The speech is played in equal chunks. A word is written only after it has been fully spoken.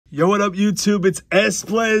Yo, what up, YouTube? It's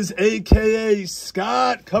Blez, aka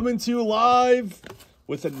Scott, coming to you live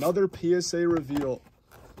with another PSA reveal.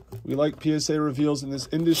 We like PSA reveals in this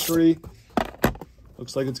industry.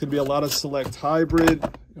 Looks like it's going to be a lot of select hybrid.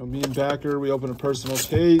 You know, me and Backer, we open a personal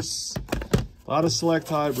case. A lot of select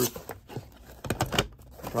hybrid.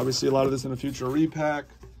 Probably see a lot of this in a future repack.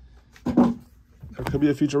 There could be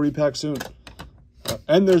a future repack soon.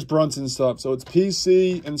 And there's Brunson stuff. So it's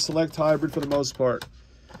PC and select hybrid for the most part.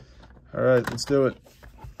 All right, let's do it.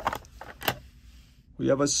 We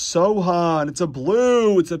have a Sohan. It's a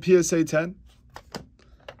blue. It's a PSA 10.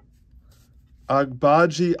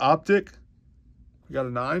 Agbaji Optic. We got a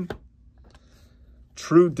 9.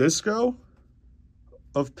 True Disco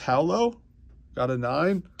of Paolo. Got a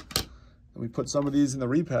 9. And we put some of these in the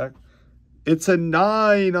repack. It's a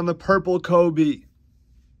 9 on the purple Kobe.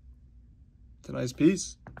 It's a nice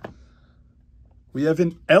piece. We have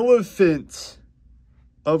an Elephant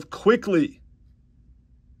of Quickly.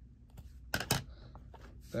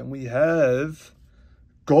 Then we have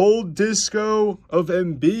Gold Disco of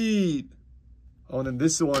Embiid. Oh, and then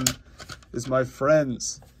this one is my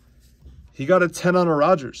friend's. He got a 10 on a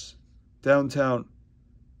Rogers downtown.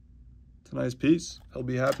 It's a nice piece. He'll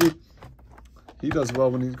be happy. He does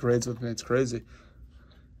well when he grades with me. It's crazy.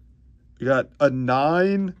 We got a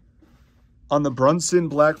 9 on the Brunson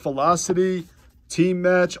Black Velocity. Team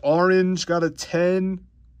match orange got a 10.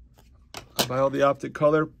 I buy all the optic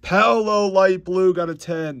color. Paolo light blue got a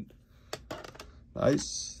 10.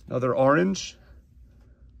 Nice. Another orange.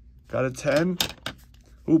 Got a 10.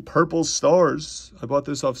 Ooh, purple stars. I bought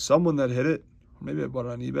this off someone that hit it. Or maybe I bought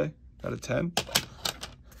it on eBay. Got a 10.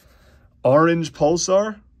 Orange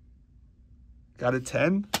pulsar. Got a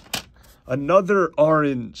 10. Another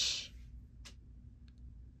orange.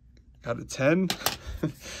 Got a 10.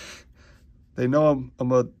 They know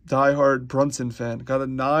I'm a diehard Brunson fan. Got a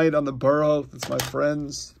 9 on the Burrow. That's my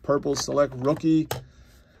friend's purple select rookie.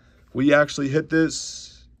 We actually hit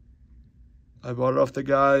this. I bought it off the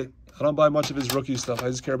guy. I don't buy much of his rookie stuff. I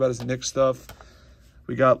just care about his Knicks stuff.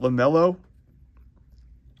 We got LaMelo.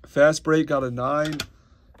 Fast break got a 9.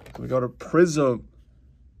 We got a Prism.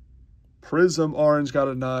 Prism orange got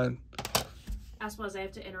a 9. Aspas, I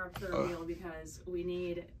have to interrupt the reveal because we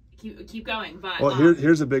need keep going. But well,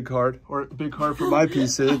 here's a big card, or a big card for my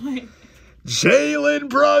PC. Jalen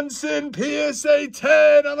Brunson PSA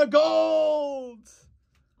 10 on a gold.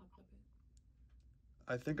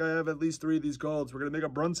 I think I have at least 3 of these golds. We're gonna make a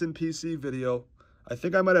Brunson PC video. I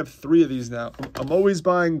think I might have 3 of these now. I'm always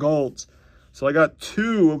buying golds, so I got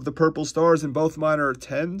 2 of the purple stars, and both mine are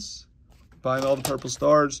 10s. Buying all the purple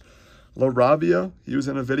stars. LaRavia, he was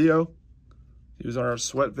in a video. He was on our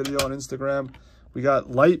sweat video on Instagram. We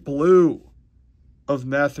got light blue of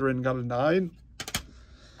Mathurin, got a 9.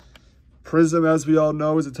 Prism, as we all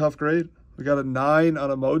know, is a tough grade. We got a 9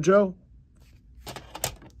 on a Mojo.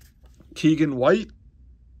 Keegan White,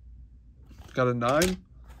 got a 9.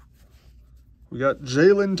 We got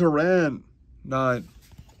Jalen Duran, 9.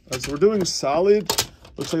 So we're doing solid.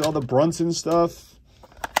 Looks like all the Brunson stuff,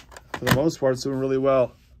 for the most part, is doing really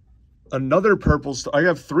well. Another purple star. I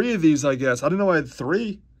have 3 of these, I guess. I didn't know I had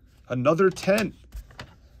 3. Another 10.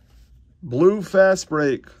 Blue fast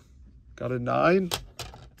break. Got a 9.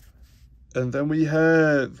 And then we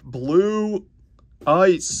have blue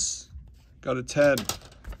ice. Got a 10.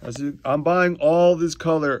 I'm buying all this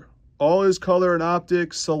color. All his color and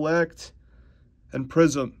optic, select, and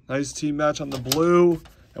prism. Nice team match on the blue.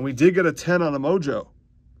 And we did get a 10 on a Mojo.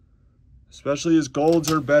 Especially his golds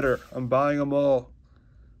are better. I'm buying them all.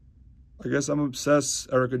 I guess I'm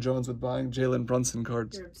obsessed, Erica Jones, with buying Jalen Brunson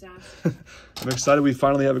cards. You're obsessed. I'm excited we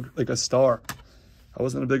finally have a star. I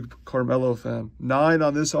wasn't a big Carmelo fan. 9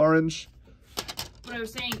 on this orange. What I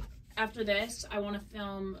was saying, after this, I want to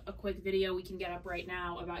film a quick video we can get up right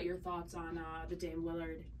now about your thoughts on the Dame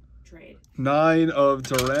Lillard trade. 9 of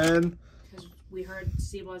Duran. Because we heard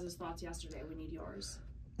Blez's thoughts yesterday. We need yours.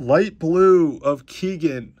 Light blue of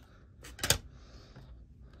Keegan.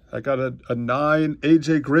 I got a 9.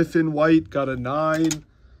 AJ Griffin White got a 9.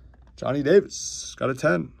 Johnny Davis got a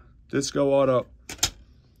 10. Disco auto.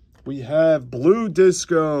 We have blue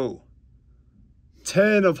disco.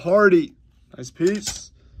 10 of Hardy. Nice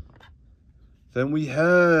piece. Then we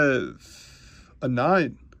have a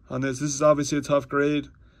 9 on this. This is obviously a tough grade.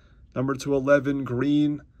 Number 211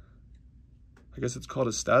 green. I guess it's called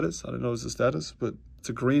a status. I don't know it's a status, but it's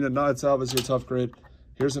a green and not. It's obviously a tough grade.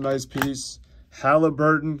 Here's a nice piece.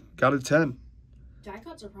 Halliburton got a 10. Die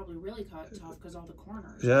cuts are probably really tough because all the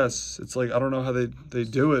corners. Yes, it's like, I don't know how they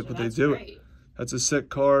do it, so but they do it. That's a sick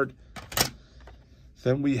card.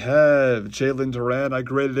 Then we have Jalen Duran. I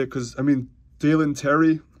graded it because, I mean, Dalen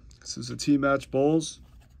Terry, This is a T-Match Bulls.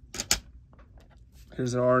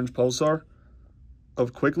 Here's an orange Pulsar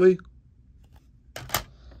of Quickly.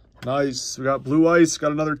 Nice. We got Blue Ice.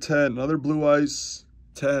 Got another 10. Another Blue Ice.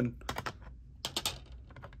 10.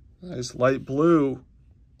 Nice light blue.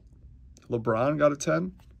 LeBron got a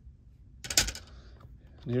 10.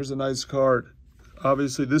 And here's a nice card.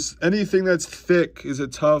 Obviously, anything that's thick is a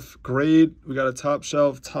tough grade. We got a top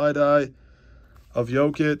shelf tie-dye of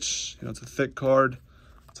Jokic. You know, it's a thick card.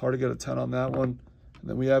 It's hard to get a 10 on that one. And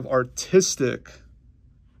then we have Artistic.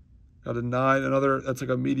 Got a 9. Another, that's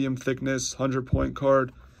like a medium thickness, 100-point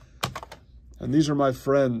card. And these are my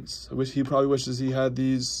friends. He probably wishes he had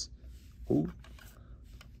these. Ooh.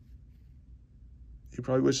 He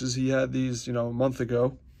probably wishes he had these, you know, a month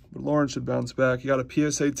ago. But Lawrence should bounce back. He got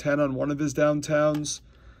a PSA 10 on one of his downtowns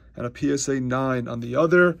and a PSA 9 on the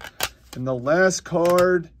other. And the last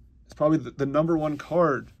card is probably the number one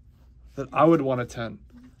card that I would want a 10.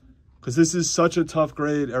 Because this is such a tough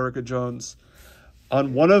grade, Erica Jones.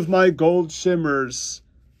 On one of my gold shimmers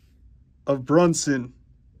of Brunson,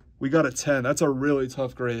 we got a 10. That's a really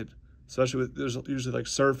tough grade. Especially with, there's usually like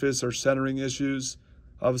surface or centering issues.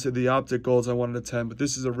 Obviously the optic golds, I wanted a 10. But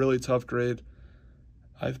this is a really tough grade.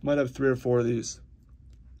 I might have 3 or 4 of these.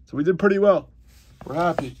 So we did pretty well. We're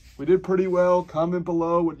happy. We did pretty well. Comment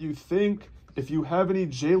below what you think. If you have any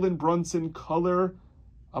Jalen Brunson color,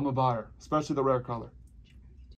 I'm a buyer, especially the rare color.